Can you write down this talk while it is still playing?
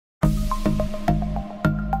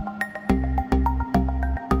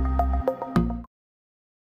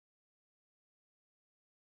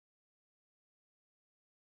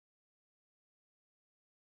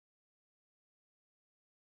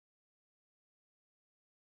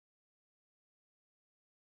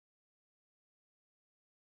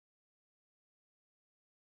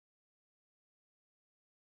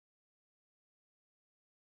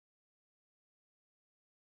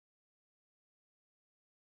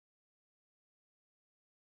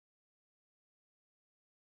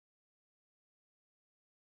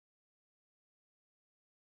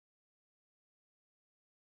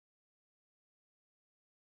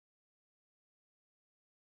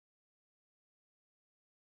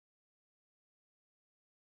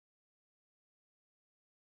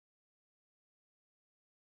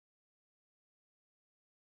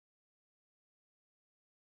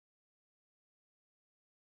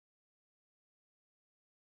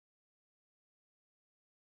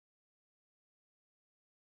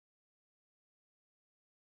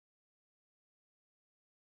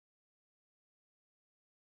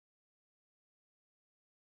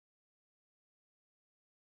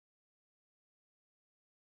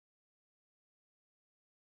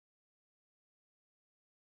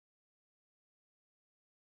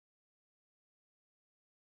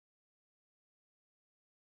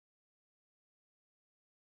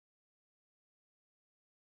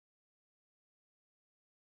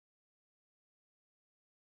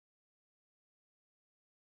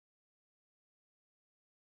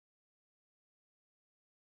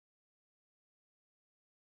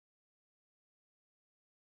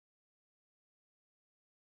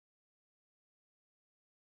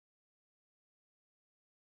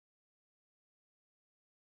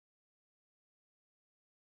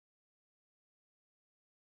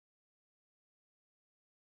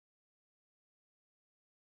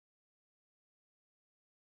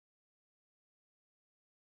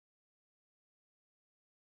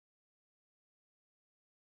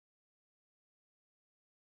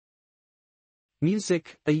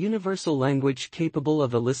Music, a universal language capable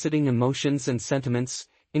of eliciting emotions and sentiments,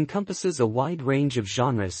 encompasses a wide range of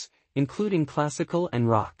genres, including classical and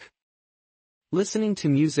rock. Listening to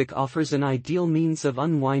music offers an ideal means of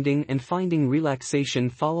unwinding and finding relaxation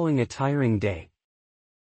following a tiring day.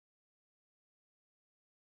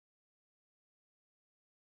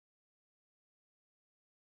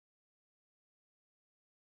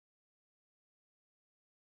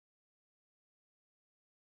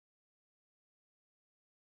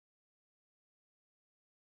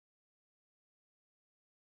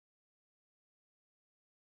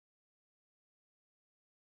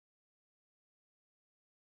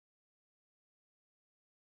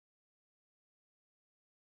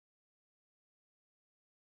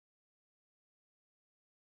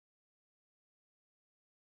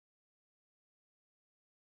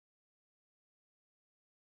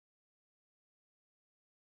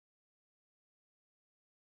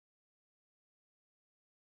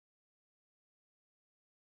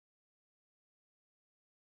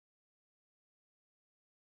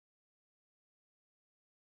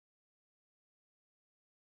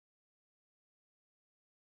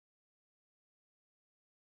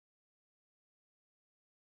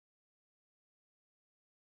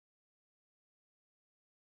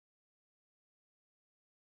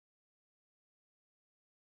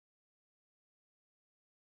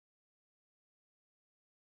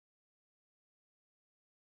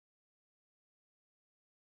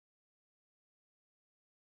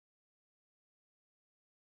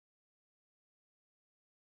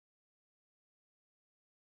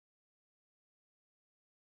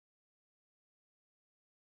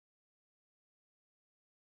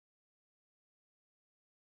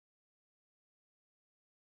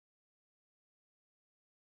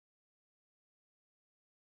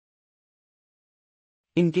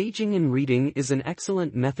 Engaging in reading is an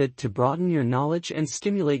excellent method to broaden your knowledge and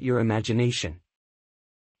stimulate your imagination.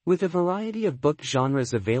 With a variety of book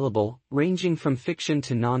genres available, ranging from fiction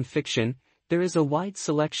to non-fiction, there is a wide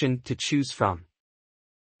selection to choose from.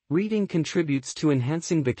 Reading contributes to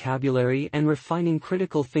enhancing vocabulary and refining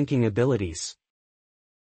critical thinking abilities.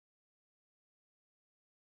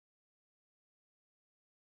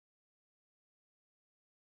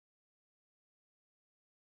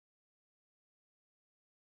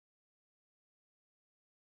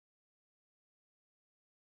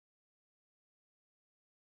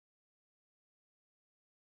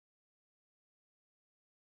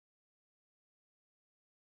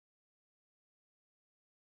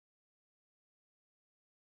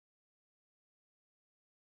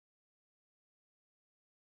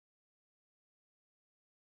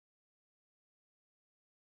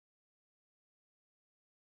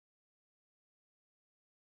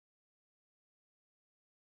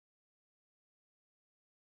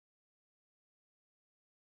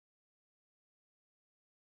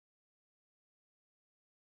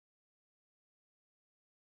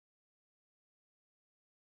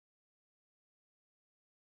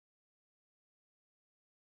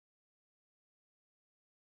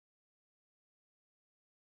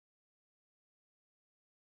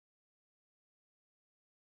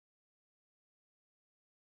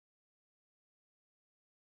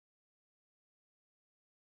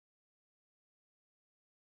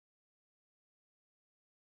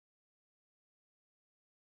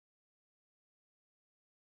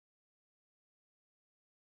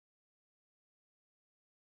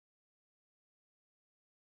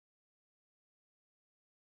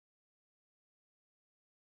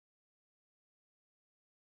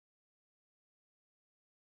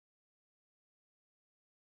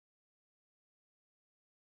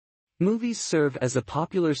 Movies serve as a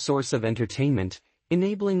popular source of entertainment,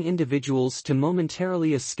 enabling individuals to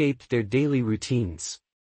momentarily escape their daily routines.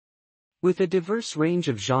 With a diverse range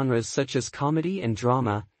of genres such as comedy and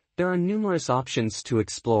drama, there are numerous options to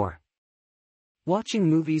explore. Watching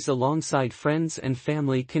movies alongside friends and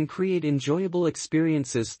family can create enjoyable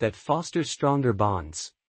experiences that foster stronger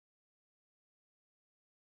bonds.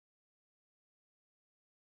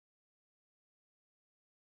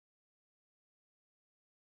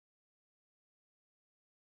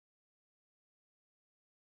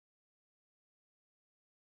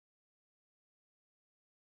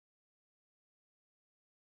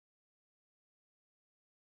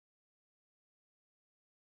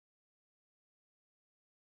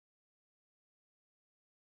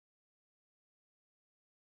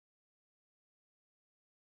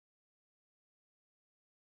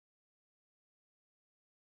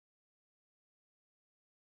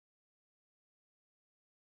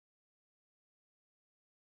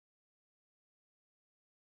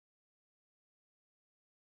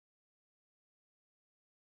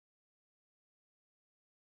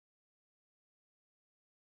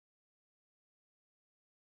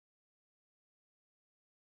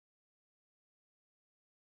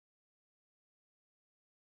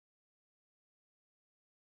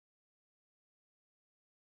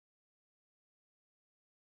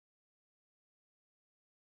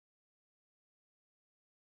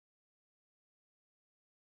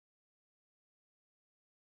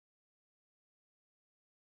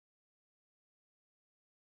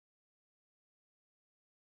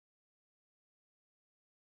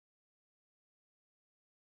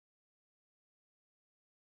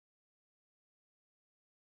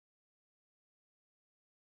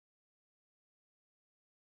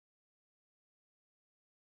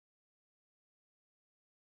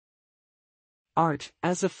 Art,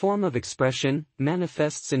 as a form of expression,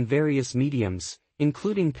 manifests in various mediums,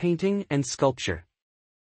 including painting and sculpture.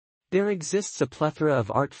 There exists a plethora of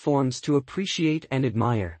art forms to appreciate and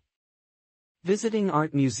admire. Visiting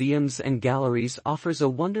art museums and galleries offers a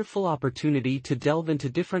wonderful opportunity to delve into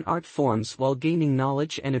different art forms while gaining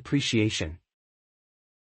knowledge and appreciation.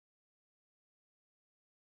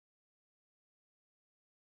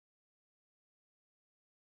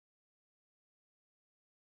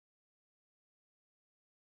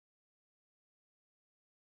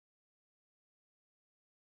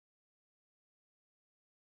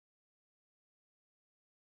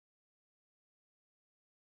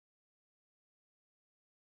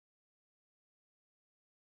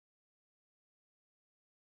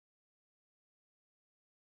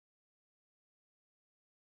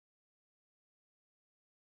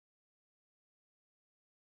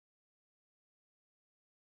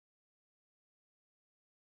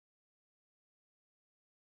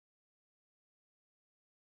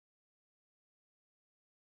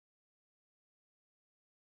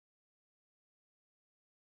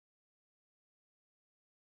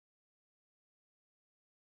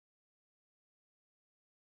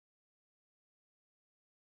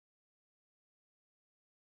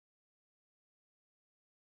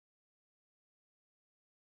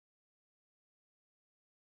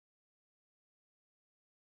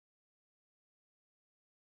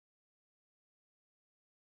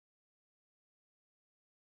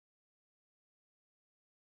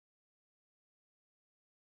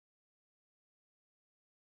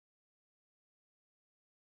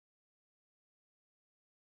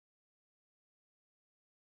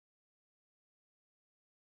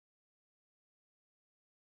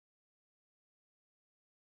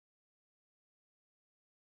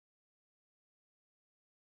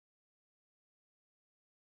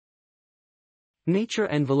 Nature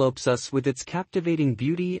envelopes us with its captivating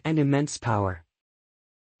beauty and immense power.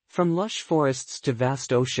 From lush forests to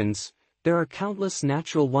vast oceans, there are countless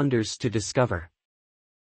natural wonders to discover.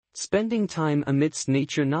 Spending time amidst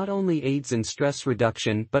nature not only aids in stress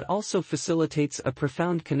reduction but also facilitates a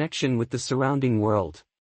profound connection with the surrounding world.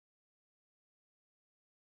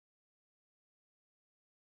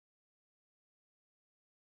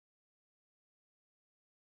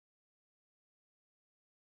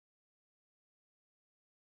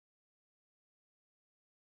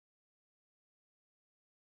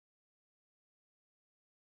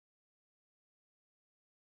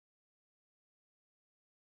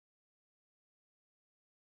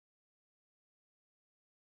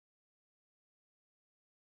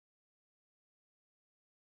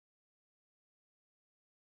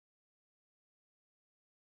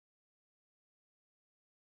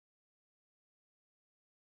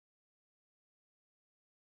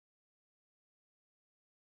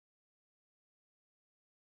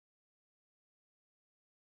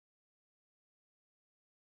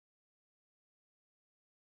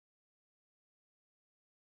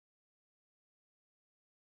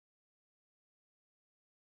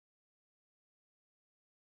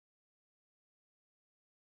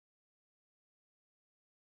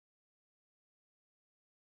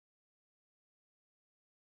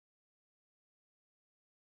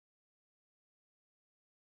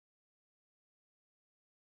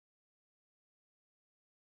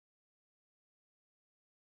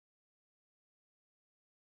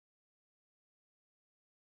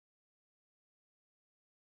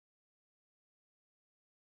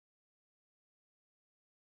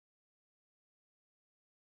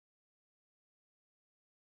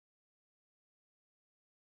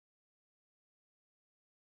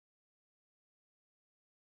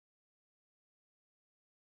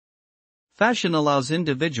 Fashion allows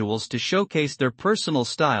individuals to showcase their personal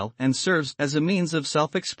style and serves as a means of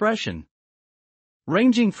self-expression.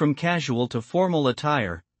 Ranging from casual to formal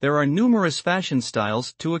attire, there are numerous fashion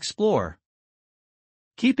styles to explore.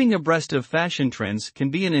 Keeping abreast of fashion trends can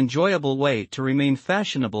be an enjoyable way to remain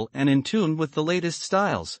fashionable and in tune with the latest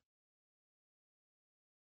styles.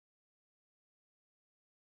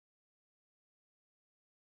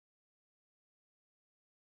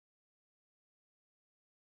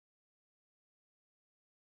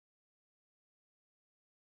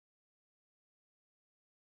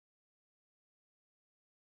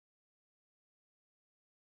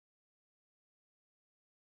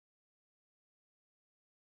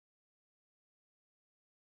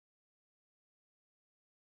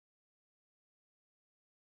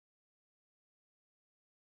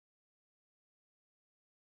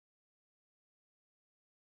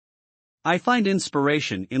 I find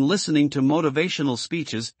inspiration in listening to motivational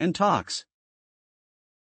speeches and talks.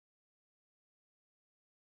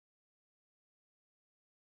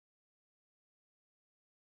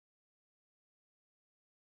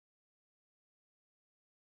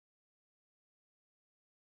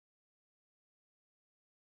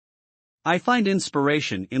 I find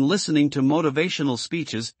inspiration in listening to motivational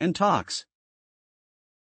speeches and talks.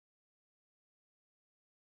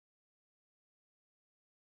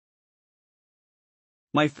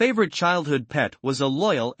 My favorite childhood pet was a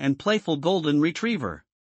loyal and playful golden retriever.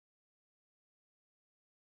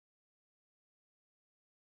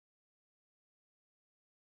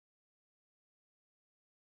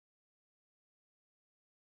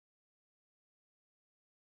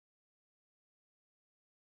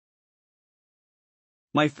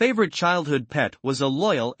 My favorite childhood pet was a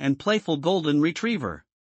loyal and playful golden retriever.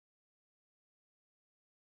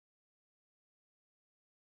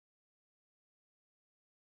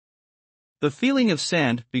 The feeling of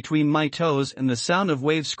sand between my toes and the sound of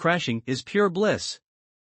waves crashing is pure bliss.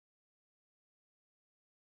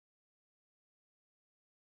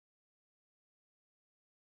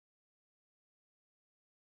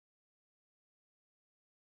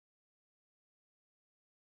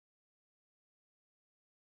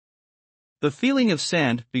 The feeling of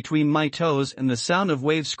sand between my toes and the sound of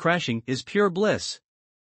waves crashing is pure bliss.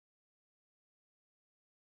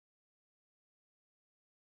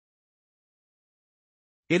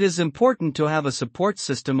 It is important to have a support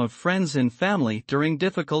system of friends and family during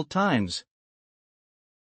difficult times.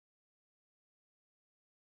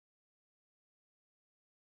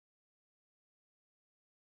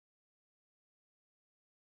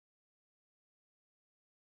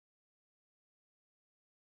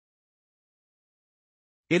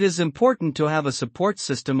 It is important to have a support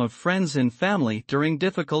system of friends and family during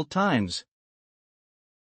difficult times.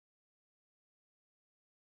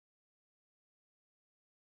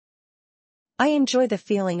 I enjoy the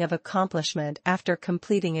feeling of accomplishment after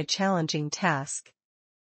completing a challenging task.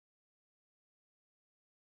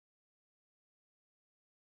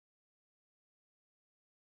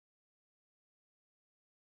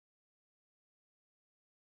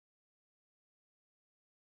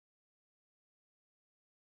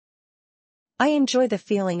 I enjoy the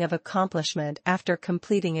feeling of accomplishment after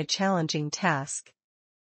completing a challenging task.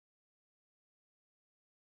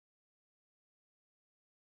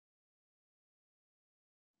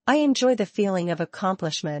 I enjoy the feeling of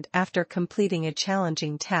accomplishment after completing a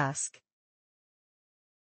challenging task.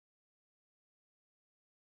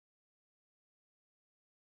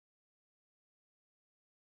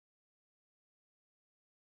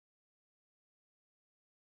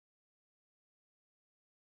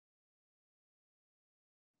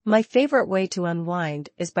 My favorite way to unwind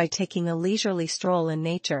is by taking a leisurely stroll in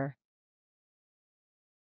nature.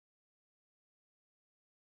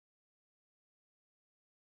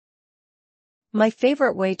 My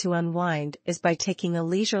favorite way to unwind is by taking a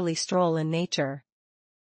leisurely stroll in nature.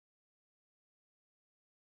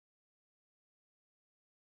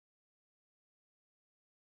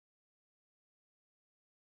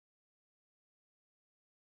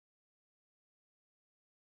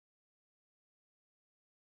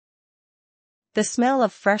 The smell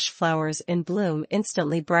of fresh flowers in bloom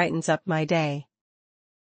instantly brightens up my day.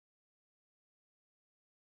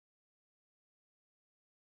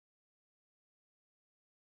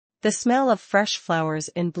 The smell of fresh flowers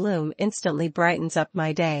in bloom instantly brightens up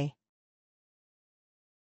my day.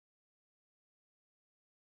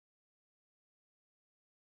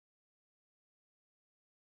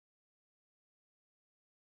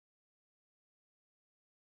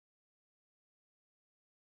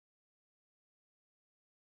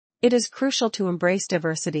 It is crucial to embrace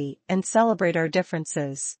diversity and celebrate our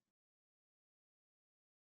differences.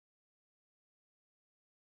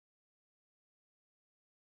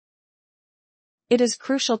 It is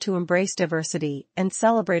crucial to embrace diversity and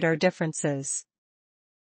celebrate our differences.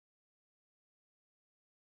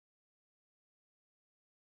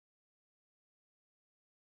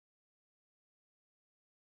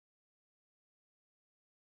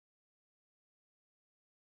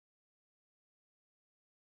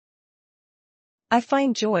 I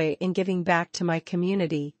find joy in giving back to my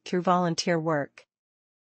community through volunteer work.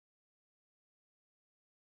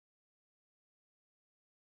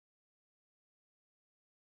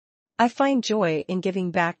 I find joy in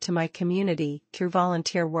giving back to my community through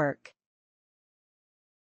volunteer work.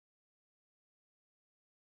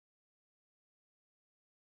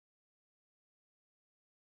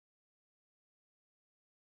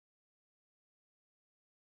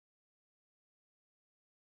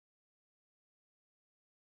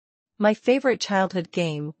 My favorite childhood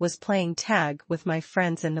game was playing tag with my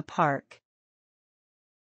friends in the park.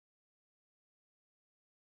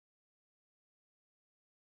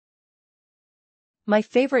 My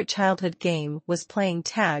favorite childhood game was playing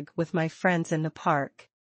tag with my friends in the park.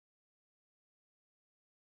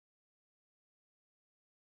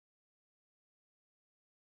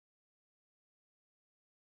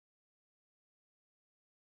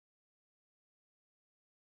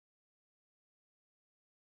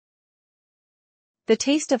 The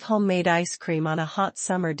taste of homemade ice cream on a hot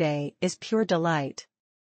summer day is pure delight.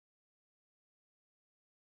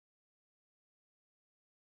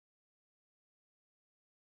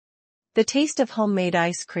 The taste of homemade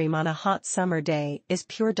ice cream on a hot summer day is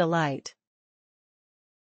pure delight.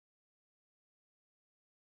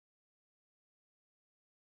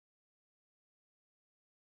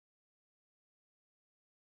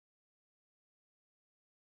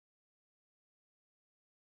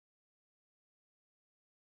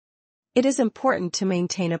 It is important to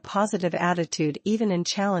maintain a positive attitude even in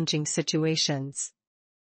challenging situations.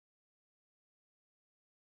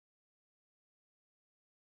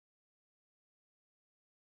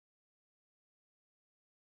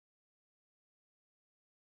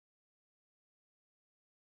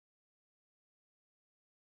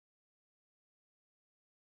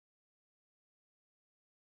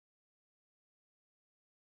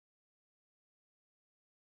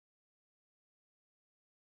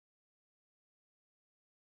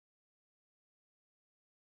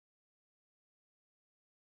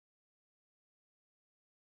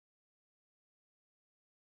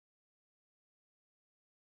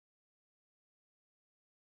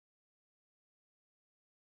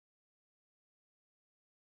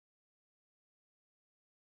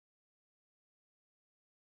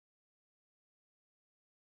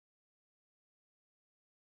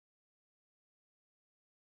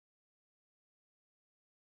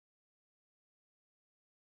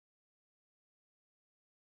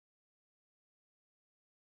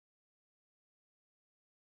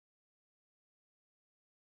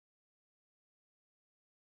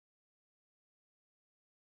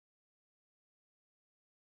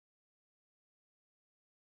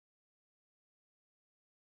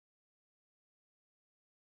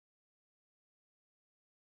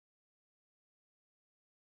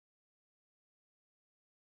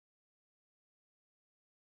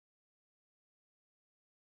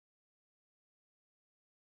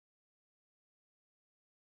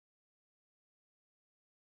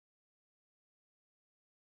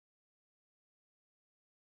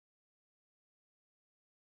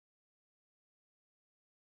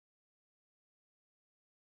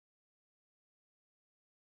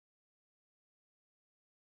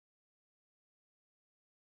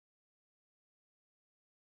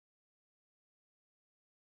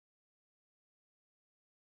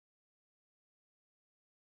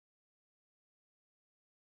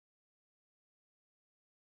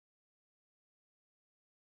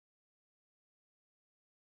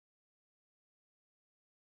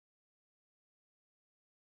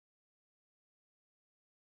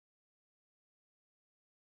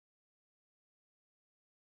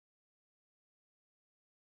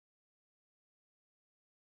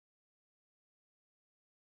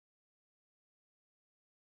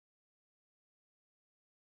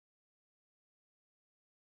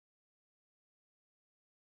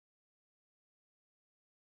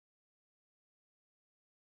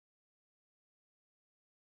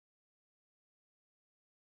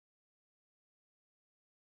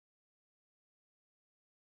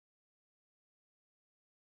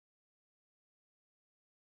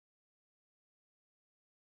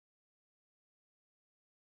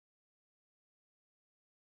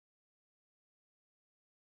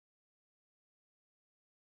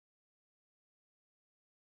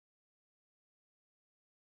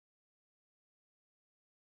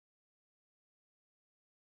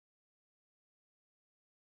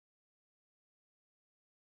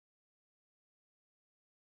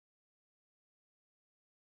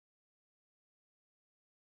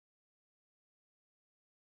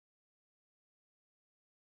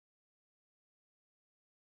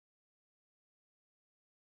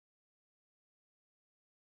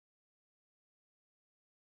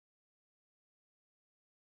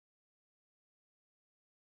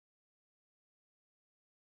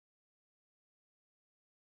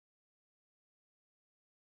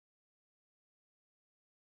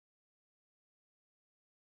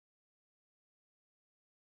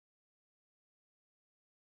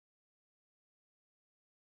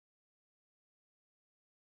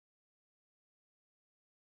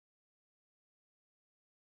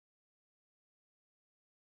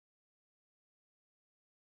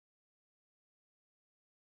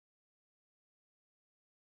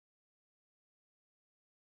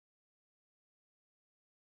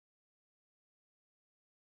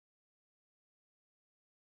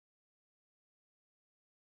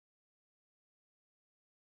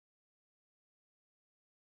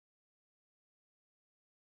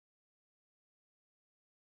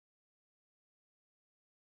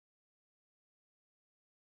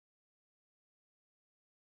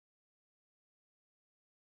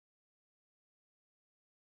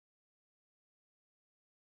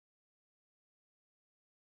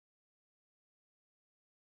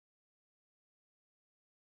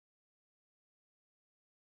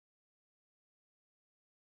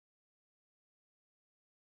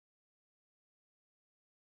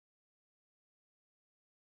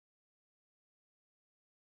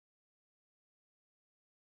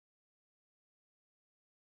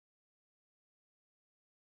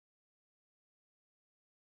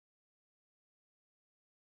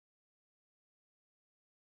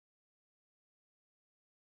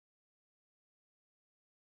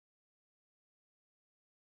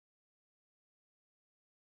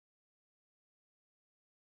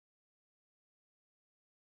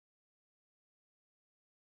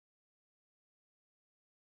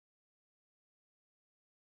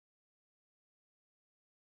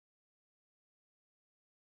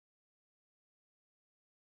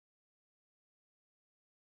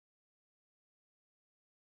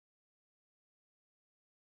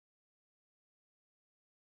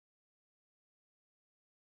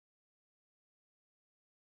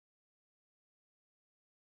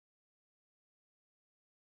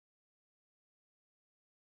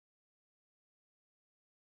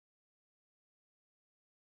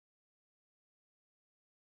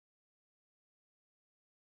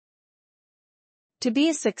 To be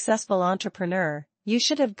a successful entrepreneur, you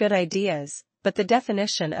should have good ideas, but the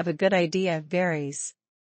definition of a good idea varies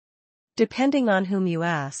depending on whom you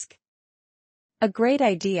ask. A great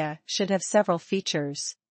idea should have several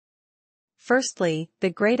features. Firstly,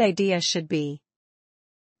 the great idea should be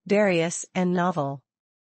various and novel.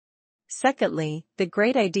 Secondly, the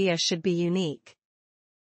great idea should be unique,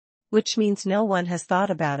 which means no one has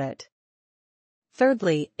thought about it.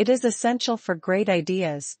 Thirdly, it is essential for great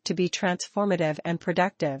ideas to be transformative and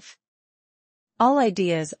productive. All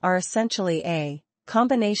ideas are essentially a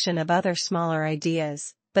combination of other smaller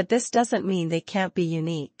ideas, but this doesn't mean they can't be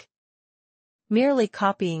unique. Merely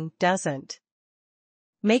copying doesn't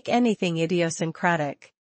make anything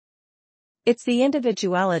idiosyncratic. It's the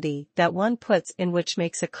individuality that one puts in which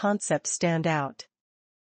makes a concept stand out.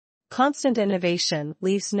 Constant innovation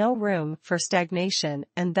leaves no room for stagnation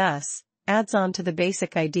and thus adds on to the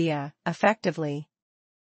basic idea, effectively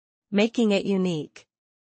making it unique.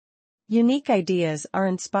 Unique ideas are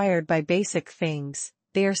inspired by basic things,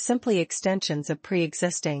 they are simply extensions of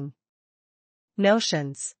pre-existing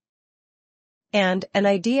notions. And an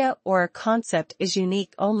idea or a concept is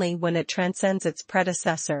unique only when it transcends its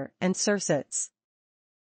predecessor and serves its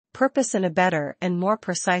purpose in a better and more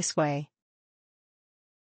precise way.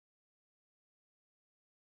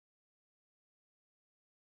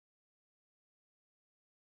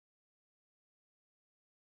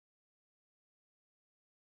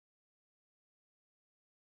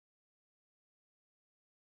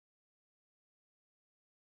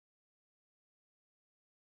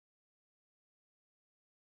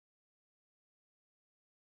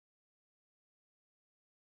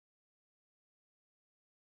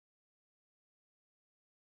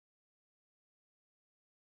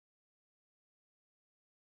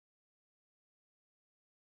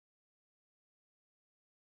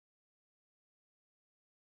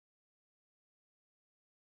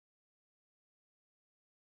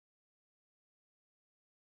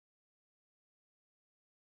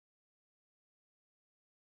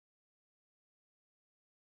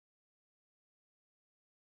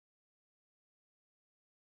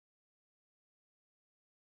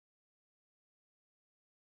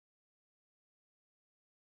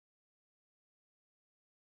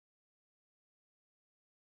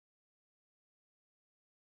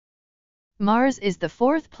 Mars is the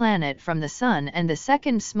fourth planet from the Sun and the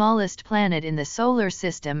second smallest planet in the solar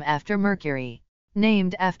system after Mercury,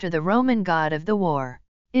 named after the Roman god of the war.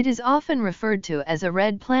 It is often referred to as a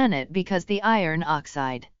red planet because the iron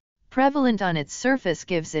oxide prevalent on its surface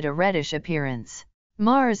gives it a reddish appearance.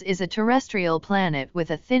 Mars is a terrestrial planet with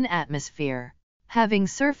a thin atmosphere, having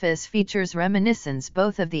surface features reminiscent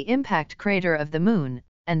both of the impact crater of the Moon,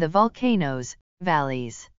 and the volcanoes,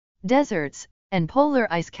 valleys, deserts, and polar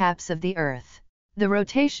ice caps of the Earth. The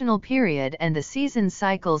rotational period and the season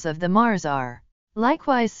cycles of the Mars are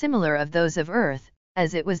likewise similar of those of Earth,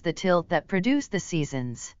 as it was the tilt that produced the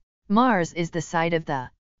seasons. Mars is the site of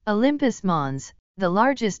the Olympus Mons, the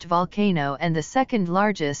largest volcano and the second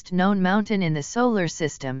largest known mountain in the solar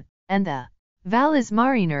system, and the Valles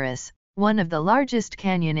Marineris, one of the largest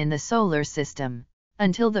canyon in the solar system.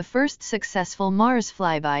 Until the first successful Mars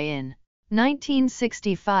flyby in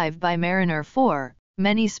 1965 by Mariner 4,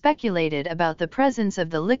 many speculated about the presence of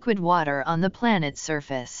the liquid water on the planet's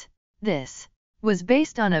surface. This was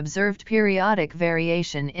based on observed periodic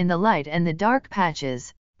variation in the light and the dark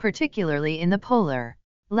patches, particularly in the polar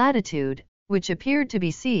latitude, which appeared to be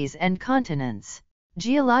seas and continents.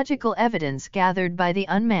 Geological evidence gathered by the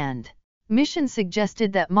unmanned mission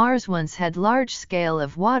suggested that Mars once had large scale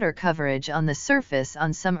of water coverage on the surface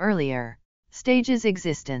on some earlier stages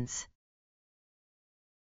existence.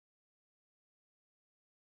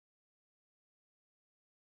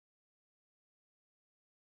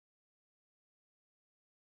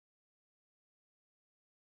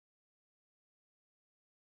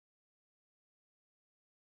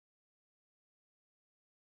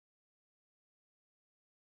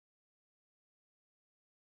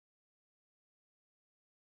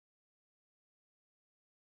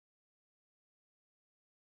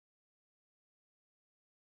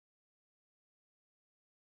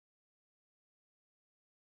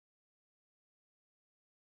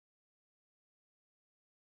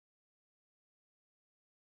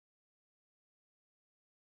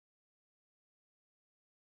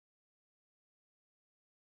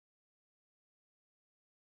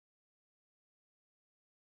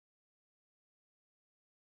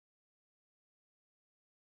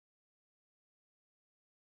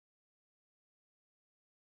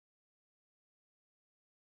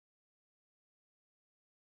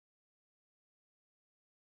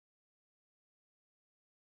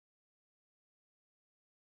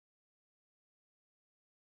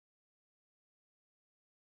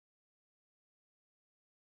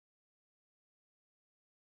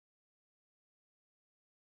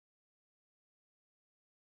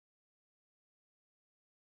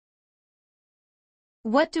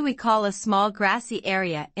 What do we call a small grassy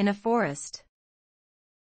area in a forest?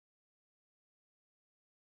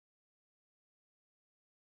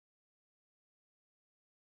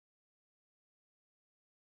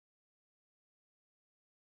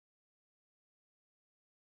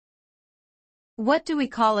 What do we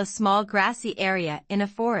call a small grassy area in a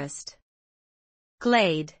forest?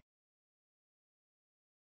 Glade.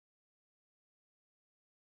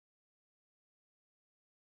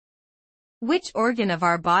 Which organ of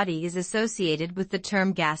our body is associated with the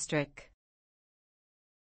term gastric?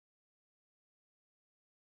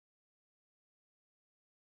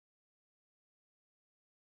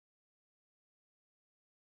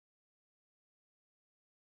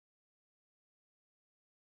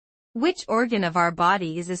 Which organ of our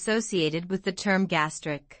body is associated with the term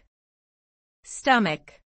gastric?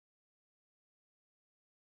 Stomach.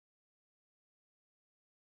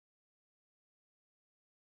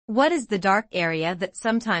 What is the dark area that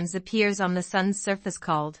sometimes appears on the sun's surface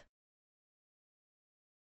called?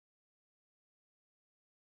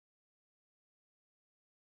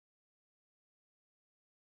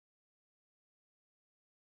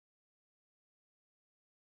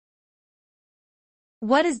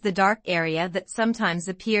 What is the dark area that sometimes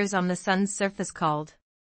appears on the sun's surface called?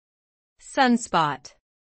 Sunspot.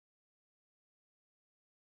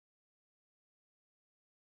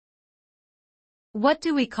 What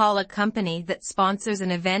do we call a company that sponsors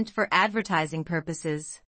an event for advertising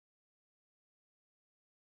purposes?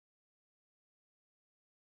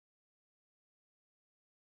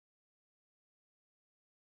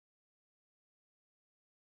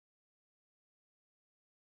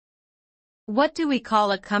 What do we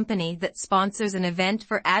call a company that sponsors an event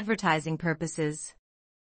for advertising purposes?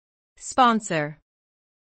 Sponsor.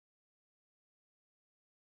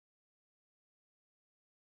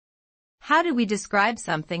 How do we describe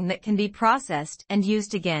something that can be processed and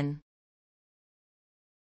used again?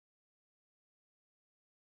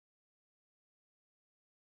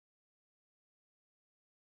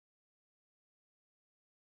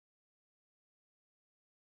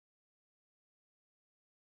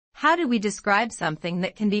 How do we describe something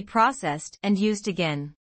that can be processed and used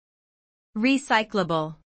again?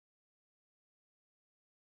 Recyclable.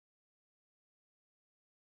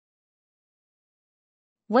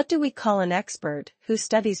 What do we call an expert who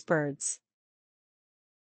studies birds?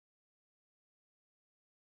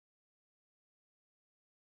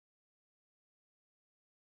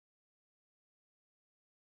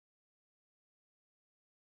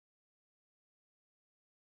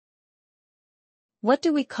 What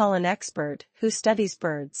do we call an expert who studies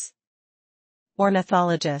birds?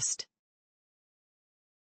 Ornithologist.